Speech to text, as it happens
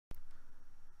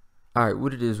Alright,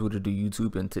 what it do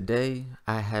YouTube, and today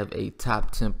I have a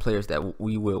top 10 players that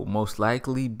we will most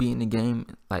likely be in the game.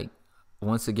 Like,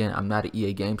 once again, I'm not an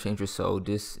EA game changer, so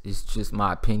this is just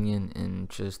my opinion and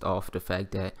just off the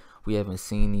fact that we haven't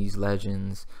seen these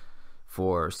legends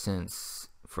for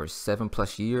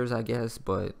 7+ years, I guess.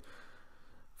 But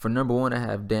for number one, I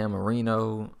have Dan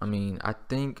Marino. I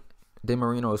think Dan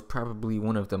Marino is probably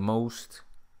one of the most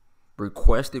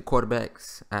requested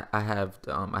quarterbacks. I have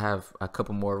a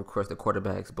couple more requested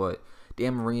quarterbacks, but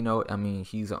Dan Marino,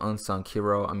 he's an unsung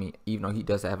hero. Even though he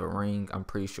does have a ring, I'm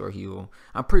pretty sure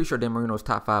Dan Marino's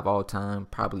top 5 all time,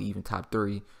 probably even top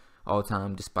 3 all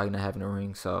time, despite not having a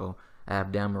ring. So I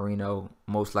have Dan Marino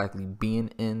most likely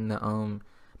being in the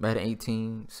Madden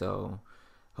 18. So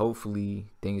hopefully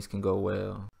things can go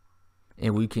well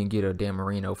and we can get a Dan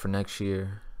Marino for next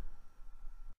year.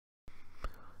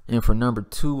 And for number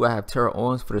 2, I have Darrelle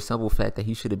Owens, for the simple fact that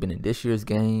he should have been in this year's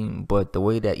game. But the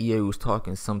way that EA was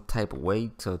talking some type of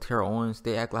way to Darrelle Owens,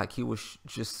 they act like he was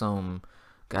just some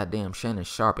goddamn Shannon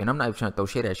Sharp. And I'm not even trying to throw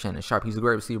shade at Shannon Sharp. He's a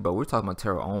great receiver, but we're talking about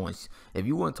Darrelle Owens. If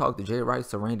you want to talk to Jay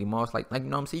Rice or Randy Moss, like you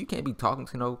know what I'm saying, you can't be talking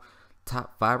to no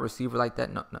top 5 receiver like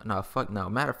that. No, fuck no.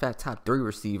 Matter of fact, top 3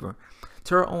 receiver.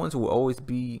 Darrelle Owens will always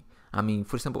be,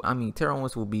 Darrelle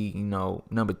Owens will be,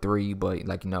 number 3, but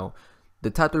the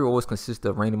top 3 always consist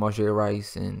of Randy Moss, Jay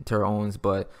Rice, and Darrelle Owens,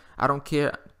 but I don't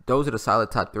care. Those are the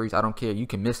solid top 3s. I don't care. You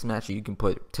can mismatch it. You can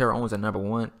put Darrelle Owens at number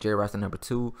 1, Jay Rice at number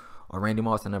 2, or Randy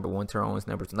Moss at number 1, Darrelle Owens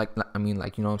number 2. You know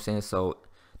what I'm saying? So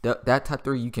that top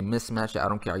 3, you can mismatch it. I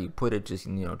don't care how you put it. Just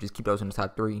keep those in the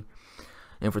top 3.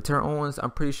 And for Darrelle Owens,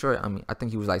 I'm pretty sure. I think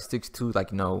he was like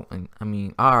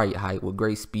 6'2", all right height with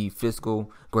great speed,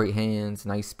 physical, great hands,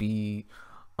 nice speed.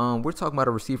 We're talking about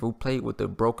a receiver who played with a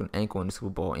broken ankle in the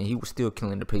Super Bowl, and he was still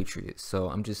killing the Patriots. So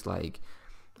I'm just like,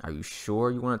 are you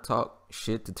sure you want to talk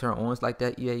shit to Darrelle Owens like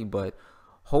that, EA? But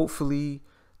hopefully,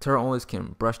 Darrelle Owens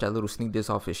can brush that little sneak diss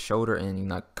off his shoulder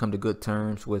and come to good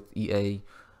terms with EA,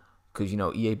 because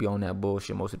EA be on that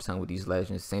bullshit most of the time with these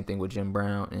legends. Same thing with Jim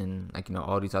Brown and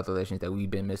all these other legends that we've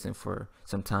been missing for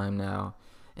some time now.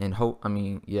 And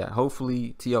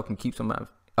hopefully TL can keep some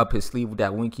up his sleeve with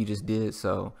that wink he just did.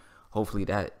 So hopefully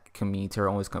that can mean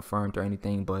Darrelle Owens confirmed or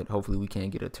anything, but hopefully we can't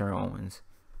get a Darrelle Owens.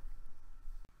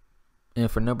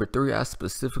 And for number 3, I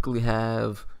specifically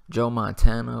have Joe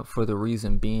Montana, for the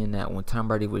reason being that when Tom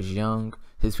Brady was young,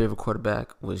 his favorite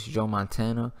quarterback was Joe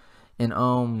Montana.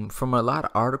 And from a lot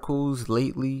of articles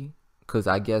lately, because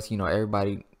I guess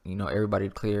everybody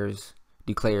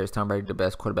declares Tom Brady the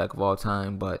best quarterback of all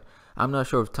time, but I'm not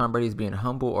sure if Tom Brady is being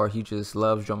humble or he just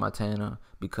loves Joe Montana,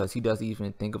 because he doesn't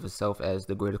even think of himself as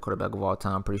the greatest quarterback of all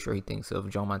time. I'm pretty sure he thinks of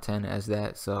Joe Montana as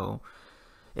that. So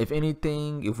if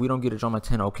anything, if we don't get a Joe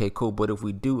Montana, okay, cool. But if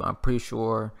we do, I'm pretty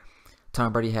sure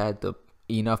Tom Brady had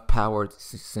enough power,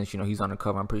 since he's on the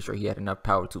cover. I'm pretty sure he had enough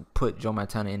power to put Joe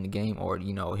Montana in the game, or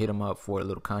hit him up for a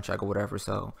little contract or whatever.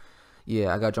 So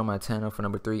yeah, I got Joe Montana for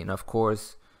number 3, and of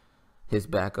course his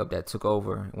backup that took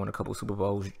over, won a couple Super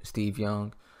Bowls, Steve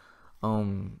Young.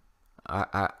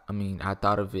 I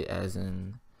thought of it as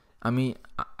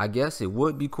I guess it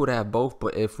would be cool to have both,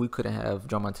 but if we couldn't have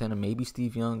Joe Montana, maybe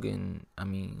Steve Young. And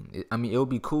it would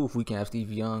be cool if we can have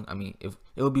Steve Young. It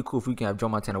would be cool if we can have Joe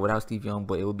Montana without Steve Young,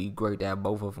 but it would be great to have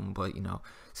both of them. But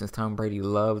since Tom Brady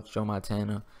loves Joe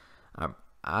Montana,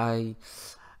 I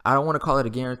don't want to call it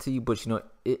a guarantee, but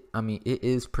it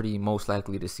is pretty most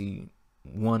likely to see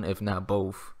one, if not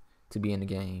both, to be in the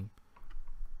game.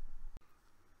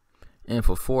 And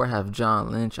for 4, I have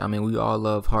John Lynch. We all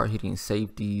love hard-hitting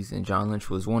safeties, and John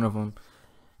Lynch was one of them.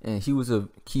 And he was a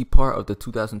key part of the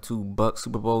 2002 Bucs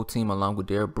Super Bowl team, along with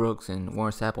Derrick Brooks and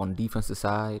Warren Sapp on the defensive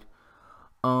side.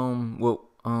 John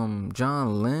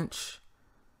Lynch,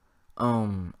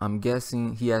 I'm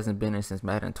guessing he hasn't been in since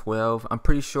Madden 12. I'm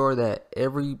pretty sure that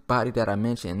everybody that I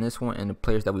mentioned in this one and the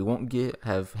players that we won't get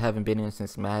haven't been in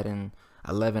since Madden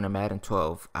 11 or Madden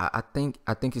 12. I think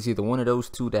it's either one of those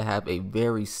two that have a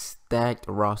very stacked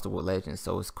roster with legends.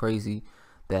 So it's crazy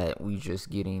that we just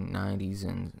getting 90s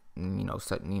and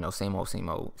same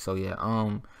old. So yeah,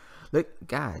 look,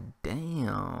 god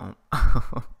damn.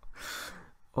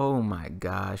 Oh my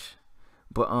gosh.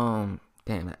 But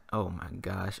damn it. Oh my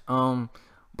gosh.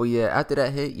 But yeah, after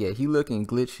that hit, yeah, he looking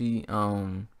glitchy.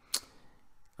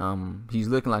 He's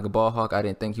looking like a ball hawk. I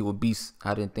didn't think he would be.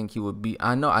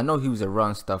 I know he was a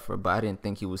run stuffer, but I didn't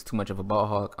think he was too much of a ball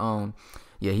hawk.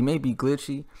 Yeah, he may be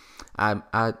glitchy. I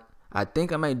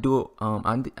think I might do it.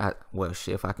 Well,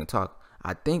 shit, if I can talk,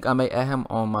 I think I may add him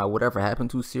on my Whatever Happened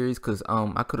To series, because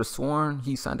I could have sworn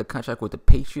he signed a contract with the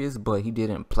Patriots, but he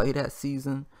didn't play that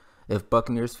season, if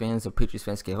Buccaneers fans or Patriots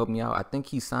fans can help me out, I think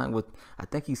he signed with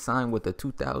the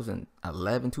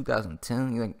 2011,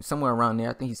 2010, like somewhere around there.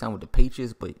 I think he signed with the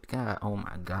Patriots, but God, oh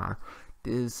my God,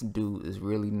 this dude is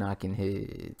really knocking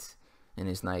heads, and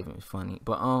it's not even funny.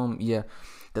 But yeah,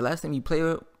 the last team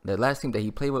that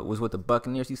he played with was with the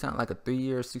Buccaneers. He signed like a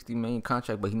 3-year, $60 million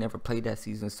contract, but he never played that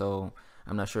season, so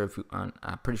I'm not sure if I'm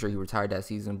pretty sure he retired that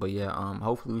season. But yeah,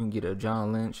 hopefully we can get a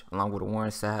John Lynch along with a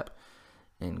Warren Sapp.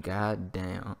 And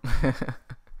goddamn,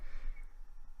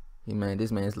 yeah, man,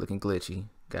 this man's looking glitchy.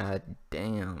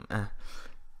 Goddamn,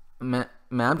 man,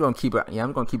 I'm gonna keep it. Yeah,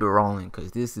 I'm gonna keep it rolling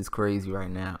because this is crazy right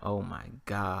now. Oh my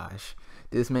gosh,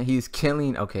 this man, he's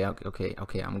killing. Okay.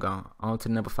 I'm gone. On to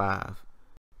number 5.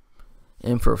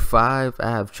 And for 5, I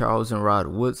have Charles and Rod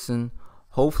Woodson.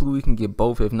 Hopefully we can get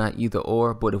both, if not either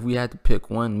or. But if we had to pick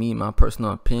one, me, my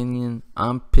personal opinion,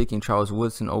 I'm picking Charles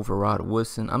Woodson over Rod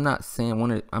Woodson. I'm not saying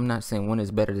one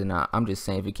is better than not. I'm just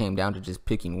saying if it came down to just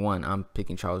picking one, I'm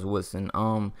picking Charles Woodson.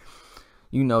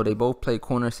 You know, they both played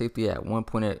corner safety at one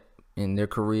point in their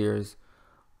careers.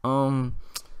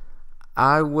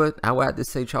 I would have to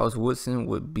say Charles Woodson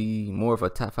would be more of a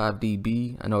top 5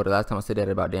 DB. I know the last time I said that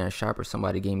about Darren Sharper,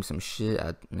 somebody gave me some shit.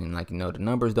 I mean, like, you know, the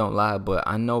numbers don't lie, but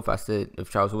I know if I said if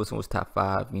Charles Woodson was top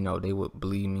 5, you know, they would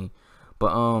believe me.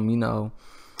 But you know,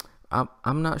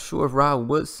 I'm not sure if Rod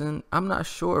Woodson. I'm not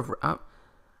sure if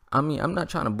I'm not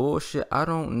trying to bullshit. I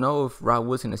don't know if Rod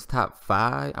Woodson is top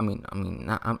 5.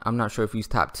 I'm not sure if he's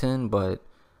top 10, but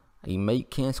he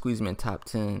can squeeze him in top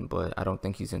 10, but I don't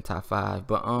think he's in top 5.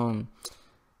 But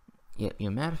yeah,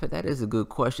 matter of fact, that is a good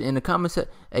question. In the comment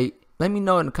section, hey, let me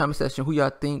know in the comment section who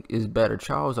y'all think is better,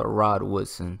 Charles or Rod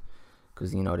Woodson,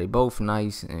 because you know they both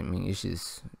nice. I mean, it's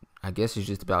just, I guess it's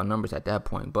just about numbers at that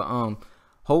point. But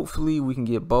hopefully we can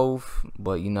get both.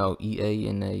 But you know, EA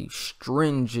in a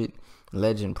stringent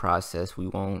legend process, we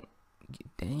won't.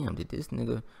 Damn, did this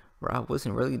nigga Rod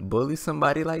Woodson really bully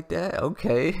somebody like that?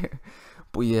 Okay.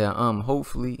 But yeah,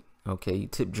 hopefully, okay,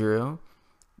 tip drill.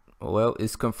 Well,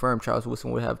 it's confirmed Charles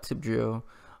Woodson will have tip drill.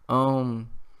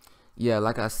 Yeah,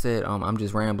 like I said, I'm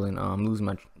just rambling. I'm losing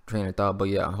my train of thought. But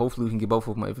yeah, hopefully we can get both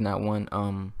of them, if not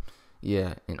one.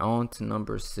 Yeah, and on to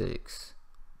number 6.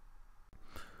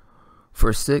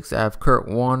 For 6, I have Kurt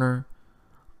Warner.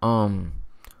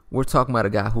 We're talking about a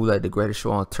guy who led the greatest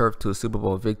show on turf to a Super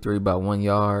Bowl victory by 1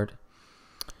 yard.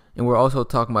 And we're also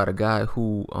talking about a guy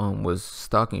who was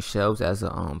stocking shelves as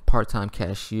a part-time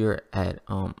cashier at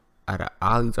a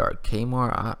Ollie's or a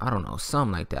Kmart. I don't know,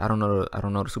 something like that. I don't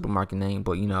know the supermarket name,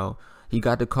 but you know, he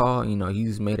got the call. You know,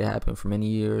 he's made it happen for many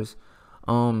years.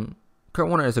 Kurt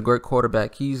Warner is a great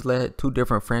quarterback. He's led 2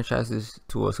 different franchises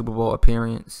to a Super Bowl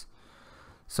appearance.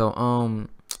 So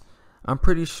I'm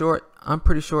pretty sure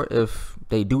if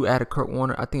they do add a Kurt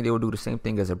Warner, I think they will do the same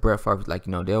thing as a Brett Favre. Like,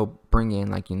 you know, they'll bring in,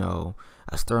 like, you know,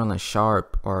 a Sterling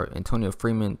Sharp or Antonio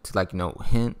Freeman to, like, you know,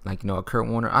 hint, like, you know, a Kurt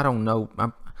Warner. I don't know.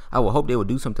 I would hope they would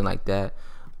do something like that.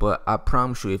 But I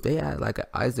promise you, if they add like a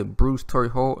Isaac Bruce, Torrey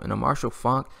Holt, and a Marshall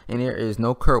Faulk, and there is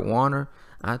no Kurt Warner,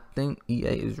 I think EA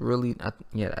is really,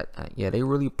 they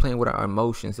really playing with our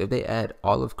emotions. If they add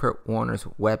all of Kurt Warner's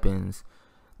weapons.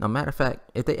 Now, matter of fact,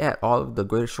 if they add all of the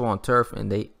greatest show on turf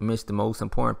and they miss the most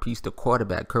important piece, the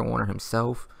quarterback, Kurt Warner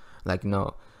himself, like, you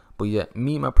know. But yeah,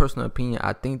 me, my personal opinion,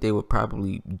 I think they would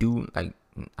probably do, like,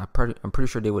 I'm pretty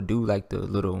sure they would do, like, the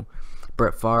little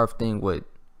Brett Favre thing with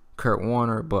Kurt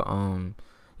Warner. But,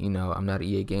 you know, I'm not an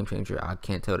EA game changer. I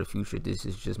can't tell the future. This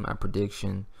is just my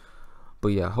prediction.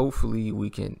 But yeah, hopefully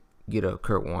we can get a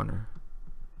Kurt Warner.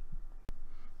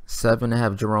 7, I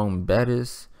have Jerome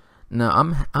Bettis.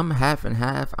 Now, I'm half and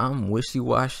half. I'm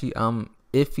wishy-washy. I'm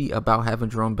iffy about having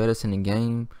Jerome Bettis in the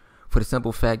game for the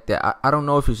simple fact that I don't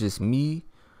know if it's just me,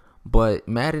 but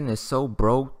Madden is so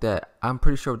broke that I'm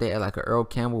pretty sure if they had like a Earl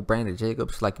Campbell, Brandon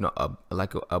Jacobs, like, you know,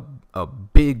 a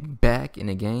big back in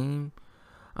the game,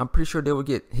 I'm pretty sure they would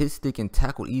get hit stick and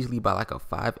tackled easily by like a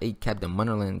 5'8" Captain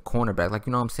Munderland cornerback. Like,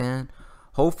 you know what I'm saying?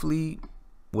 Hopefully,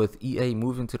 with EA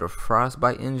moving to the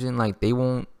Frostbite engine, like, they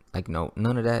won't, like, no,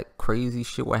 none of that crazy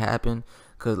shit will happen.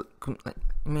 Cause, like,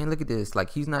 man, look at this.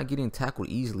 Like, he's not getting tackled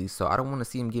easily, so I don't want to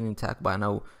see him getting tackled by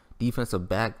no defensive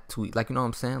back to, like, you know what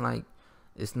I'm saying? Like,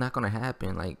 it's not gonna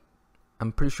happen. Like,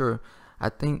 I'm pretty sure. I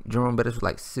think Jerome Bettis was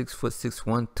like 6'6",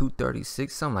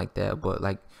 236, something like that. But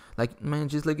like, man,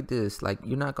 just look at this. Like,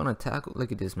 you're not gonna tackle.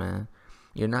 Look at this, man.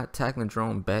 You're not tackling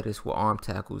Jerome Bettis with arm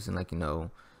tackles and, like, you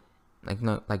know,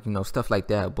 stuff like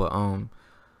that. But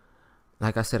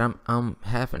like I said, I'm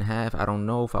half and half. I don't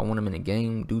know if I want him in the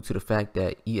game due to the fact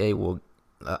that EA will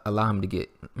allow him to get.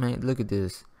 Man, look at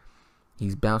this.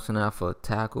 He's bouncing out for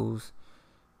tackles.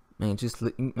 Man, just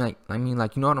like, I mean,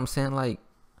 like, you know what I'm saying? Like,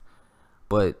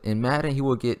 But in Madden, he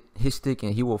will get his stick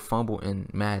and he will fumble in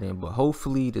Madden. But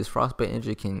hopefully, this frostbite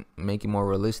injury can make it more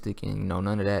realistic, and none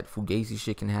of that fugazi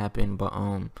shit can happen. But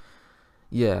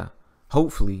yeah,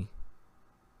 hopefully.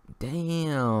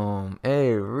 Damn,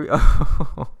 Ed Reed.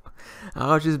 I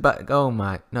was just about. Oh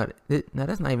my, no,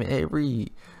 that's not even Ed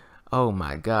Reed. Oh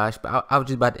my gosh, but I was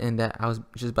just about to end that. I was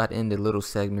just about to end the little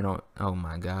segment on. Oh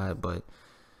my god, but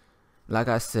like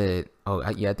I said,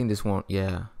 yeah, I think this one,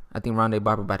 yeah. I think Rondé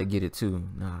Barber about to get it too.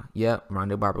 Yep,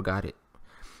 Rondé Barber got it.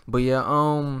 But yeah,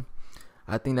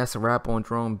 I think that's a wrap on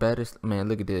Jerome Bettis. Man,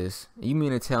 look at this. You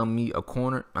mean to tell me a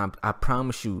corner? I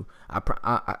promise you,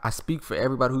 I speak for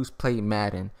everybody who's played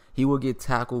Madden. He will get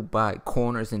tackled by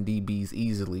corners and DBs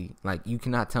easily. Like, you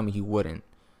cannot tell me he wouldn't.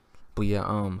 But yeah,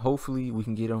 hopefully we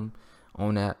can get him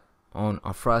on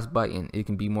a frostbite and it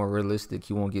can be more realistic.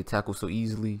 He won't get tackled so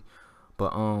easily.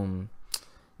 But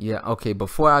yeah, okay,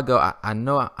 before I go, I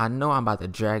know I'm about to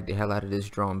drag the hell out of this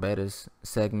Jerome Bettis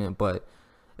segment, but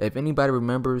if anybody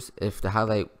remembers, if the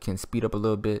highlight can speed up a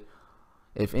little bit,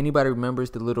 if anybody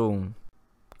remembers the little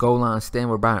goal line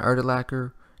stand with Brian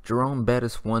Urlacher, Jerome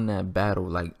Bettis won that battle.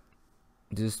 Like,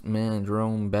 this man,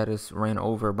 Jerome Bettis, ran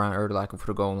over Brian Urlacher for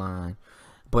the goal line.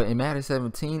 But in Madden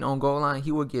 17 on goal line,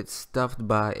 he will get stuffed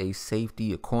by a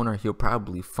safety, a corner. He'll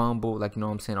probably fumble, like, you know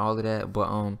what I'm saying, all of that.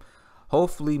 But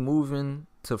hopefully moving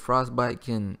to frostbite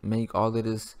can make all of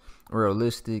this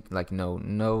realistic. Like,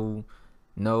 no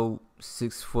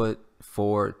 6'4",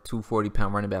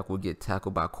 240-pound running back will get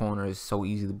tackled by corners so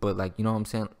easily. But, like, you know what I'm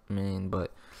saying, man.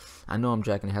 But I know I'm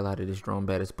jacking the hell out of this Jerome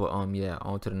Bettis. But yeah,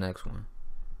 on to the next one.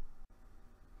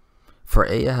 For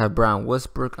A, I have Brian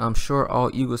Westbrook. I'm sure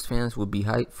all Eagles fans will be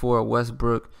hyped for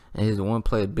Westbrook and his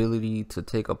one-play ability to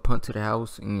take a punt to the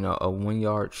house, a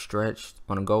 1-yard stretch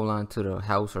on a goal line to the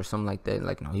house or something like that.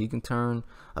 Like, he can turn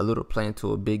a little play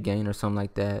into a big gain or something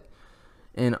like that.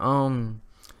 And I'm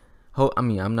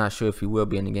not sure if he will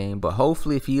be in the game, but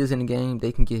hopefully if he is in the game,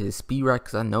 they can get his speed right.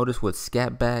 Because I noticed with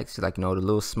scat backs, like, the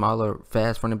little smaller,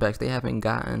 fast running backs, they haven't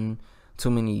gotten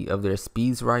too many of their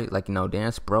speeds right. Like,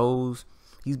 Darren Sproles,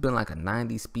 he's been like a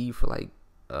 90 speed for like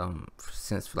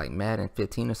since like Madden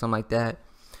 15 or something like that.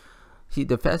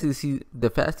 The fastest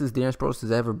Darren Sproles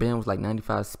has ever been was like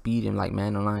 95 speed in like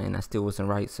Madden Online, and that still wasn't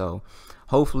right. So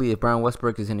hopefully if Brian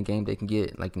Westbrook is in the game, they can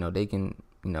get they can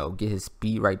get his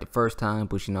speed right the first time.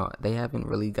 But they haven't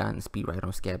really gotten speed right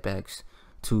on scat backs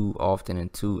too often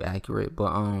and too accurate.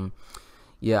 But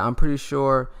yeah, I'm pretty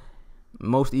sure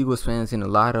most Eagles fans and a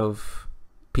lot of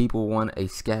people want a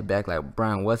scat back like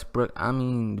Brian Westbrook. I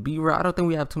mean, to be real, I don't think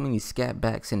we have too many scat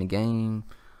backs in the game,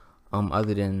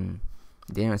 other than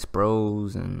Darren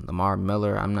Sproles and Lamar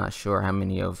Miller. I'm not sure how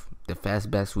many of the fast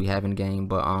backs we have in the game,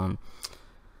 but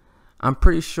I'm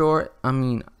pretty sure. I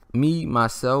mean, me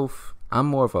myself, I'm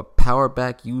more of a power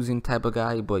back using type of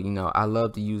guy, but I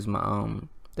love to use my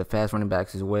the fast running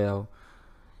backs as well.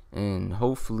 And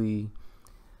hopefully,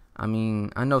 I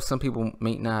mean, I know some people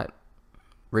may not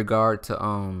regard to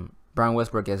Brian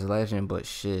Westbrook as a legend, but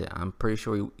shit, I'm pretty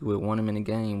sure you would want him in the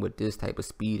game with this type of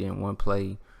speed in one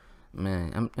play.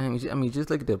 Man, I mean, just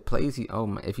look at the plays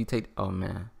if you take,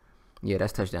 man, yeah,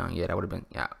 that's touchdown. Yeah, that would have been,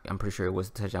 yeah, I'm pretty sure it was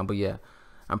a touchdown. But yeah,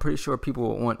 I'm pretty sure people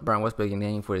would want Brian Westbrook in the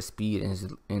game for his speed and his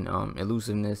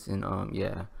elusiveness. And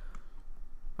yeah,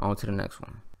 on to the next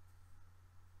one.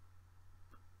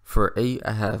 For 8,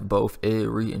 I have both Ed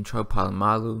Reed and Troy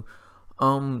Polamalu.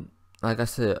 Like I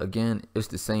said, again, it's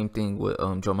the same thing with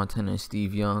Joe Montana and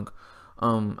Steve Young.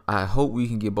 I hope we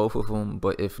can get both of them,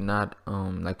 but if not,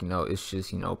 it's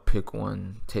just pick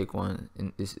one, take one,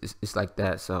 and it's like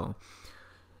that. So,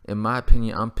 in my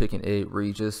opinion, I'm picking Ed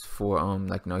Reed just for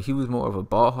he was more of a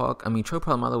ball hawk. I mean, Troy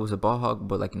Polamalu was a ball hawk,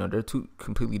 but they're two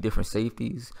completely different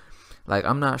safeties. Like,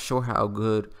 I'm not sure how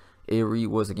good Ed Reed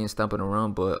was against stumping the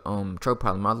run, but Troy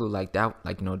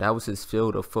Polamalu, that was his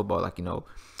field of football.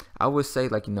 I would say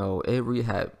Ed Reed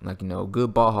had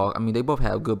good ball hawk. I mean, they both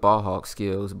have good ball hawk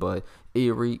skills, but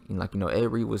Ed Reed,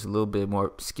 Ed Reed was a little bit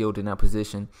more skilled in that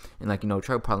position, and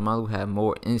Troy Polamalu had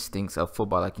more instincts of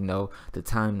football, the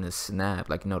time to snap,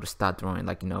 to stop throwing,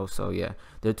 So yeah,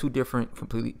 they're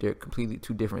completely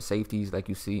two different safeties. Like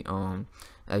you see,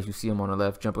 as you see him on the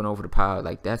left jumping over the pile,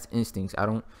 that's instincts. I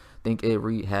don't think Ed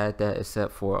Reed had that,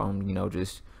 except for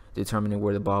just determining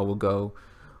where the ball will go.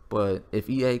 But if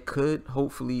EA could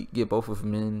hopefully get both of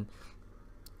them in,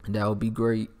 that would be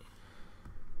great.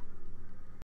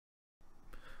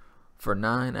 For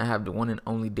 9, I have the one and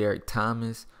only Derek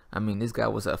Thomas. I mean, this guy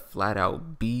was a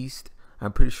flat-out beast.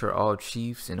 I'm pretty sure all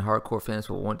Chiefs and hardcore fans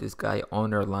will want this guy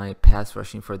on their line, pass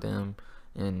rushing for them,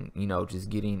 and just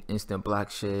getting instant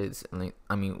block sheds.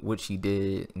 I mean, which he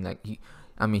did.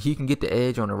 I mean, he can get the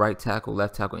edge on the right tackle,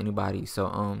 left tackle, anybody. So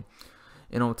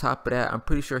and on top of that, I'm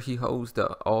pretty sure he holds the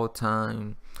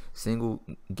all-time single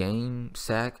game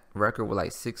sack record with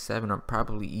like 6, 7, or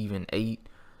probably even 8.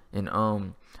 And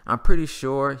I'm pretty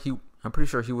sure he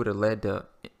would have led the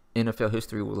NFL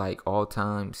history with like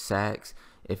all-time sacks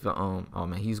if oh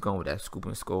man, he's going with that scoop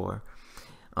and score.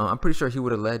 I'm pretty sure he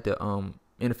would have led the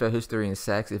NFL history in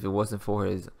sacks if it wasn't for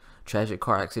his tragic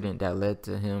car accident that led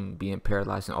to him being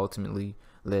paralyzed and ultimately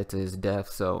led to his death.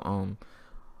 So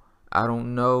I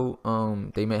don't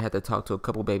know. They may have to talk to a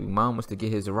couple baby mamas to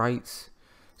get his rights.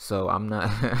 So I'm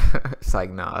not. It's like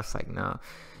nah.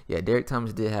 Yeah, Derrick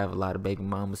Thomas did have a lot of baby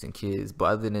mamas and kids, but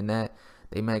other than that,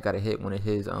 they might got to hit one of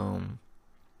his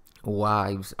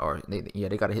wives, or they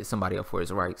got to hit somebody up for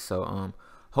his rights. So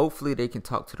hopefully they can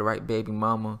talk to the right baby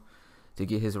mama to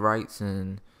get his rights,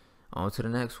 and on to the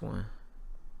next one.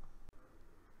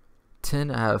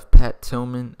 10, I have Pat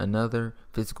Tillman, another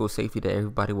physical safety that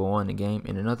everybody will want in the game.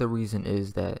 And another reason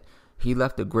is that he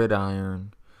left the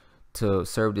gridiron to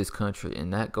serve this country,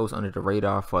 and that goes under the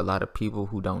radar for a lot of people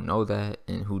who don't know that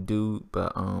and who do.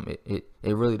 But it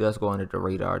really does go under the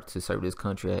radar to serve this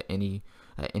country at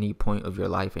any point of your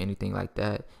life or anything like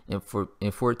that. And for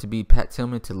it to be Pat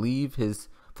Tillman to leave his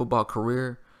football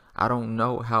career, I don't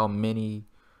know how many.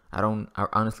 I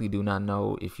honestly do not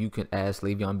know. If you could ask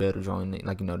Le'Veon Bell to join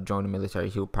the military,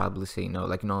 he'll probably say no.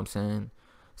 Like, you know what I'm saying?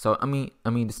 So I mean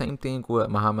the same thing with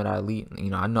Muhammad Ali.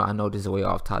 I know this is way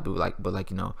off topic,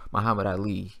 but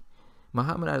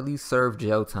Muhammad Ali served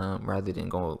jail time rather than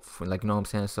go for, you know what I'm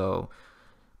saying? So,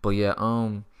 but yeah,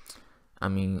 I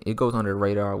mean, it goes under the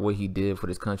radar what he did for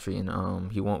this country, and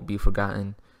he won't be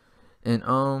forgotten. And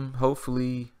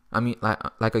hopefully, I mean,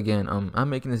 like again, I'm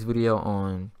making this video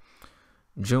on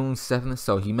June 7th,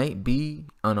 so he may be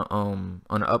on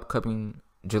an upcoming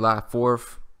July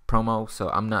 4th promo. So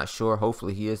I'm not sure.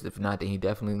 Hopefully he is. If not, then he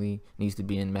definitely needs to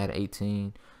be in Madden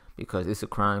 18, because it's a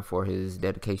crime for his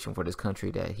dedication for this country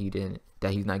that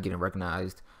he's not getting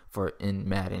recognized for in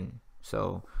Madden.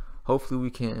 So hopefully we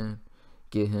can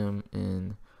get him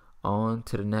in. On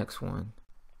to the next one.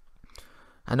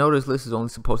 I know this list is only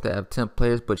supposed to have 10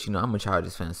 players, but I'm a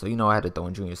Chargers fan, so I had to throw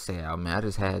in Junior Seau. Man, I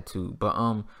just had to. But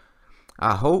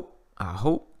I hope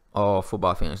all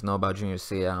football fans know about Junior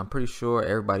Seau. I'm pretty sure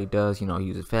everybody does.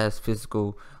 He's a fast,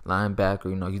 physical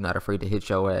linebacker. He's not afraid to hit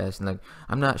your ass. And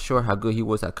I'm not sure how good he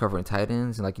was at covering tight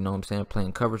ends and what I'm saying,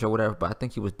 playing coverage or whatever. But I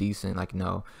think he was decent.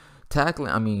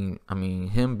 Tackling. I mean,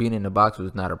 him being in the box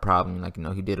was not a problem.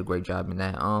 He did a great job in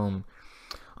that.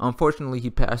 Unfortunately, he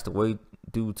passed away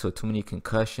due to too many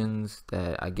concussions.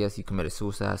 That I guess he committed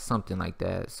suicide, something like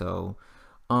that. So.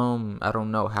 I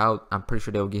don't know how. I'm pretty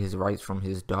sure they'll get his rights from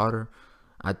his daughter.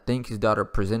 I think his daughter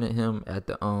presented him at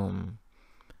the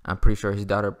I'm pretty sure his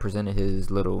daughter presented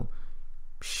his little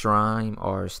shrine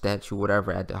or statue,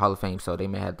 whatever, at the Hall of Fame. So they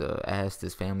may have to ask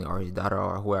his family or his daughter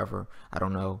or whoever. I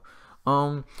don't know.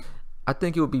 I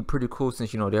think it would be pretty cool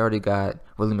since they already got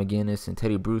Willie McGinnis and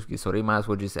Teddy Bruschi, so they might as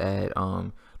well just add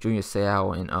Junior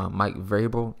Seau and Mike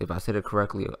Vrabel. If I said it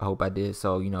correctly, I hope I did.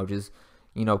 So just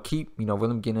keep,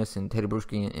 William Guinness and Teddy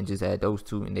Bruschi and just add those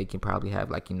two, and they can probably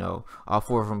have all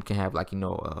four of them can have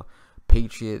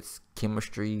Patriots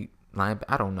chemistry line.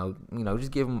 I don't know,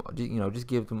 just give them, just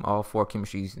give them all four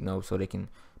chemistries, so they can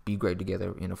be great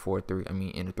together in a 4-3. I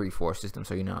mean, in a 3-4 system.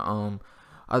 So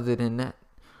other than that,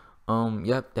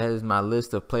 yep, that is my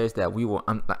list of players that we will.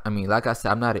 I mean, like I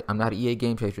said, I'm not an EA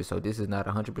game chaser, so this is not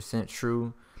 100%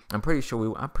 true. I'm pretty sure we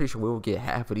will get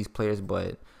half of these players,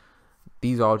 but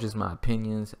these are all just my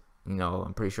opinions.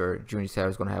 I'm pretty sure Junior Seau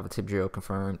is going to have a tip drill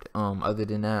confirmed. Other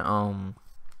than that,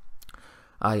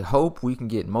 I hope we can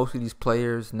get most of these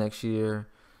players next year.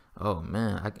 Oh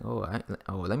man,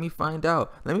 let me find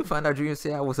out. Junior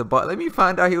Seau was a ball. Let me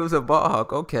find out he was a ball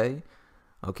hawk. Okay,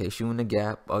 shooting the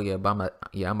gap. Oh yeah, but I'm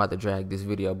about to drag this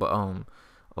video. But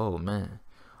oh man,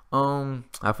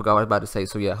 I forgot what I was about to say.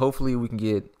 So yeah, hopefully we can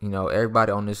get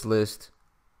everybody on this list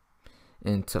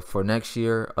for next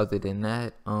year. Other than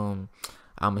that, I'm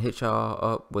gonna hit y'all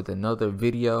up with another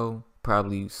video,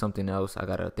 probably something else. I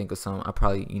gotta think of something. I'll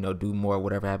probably do more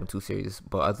whatever happened to series.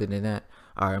 But other than that,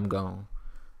 alright, I'm gone.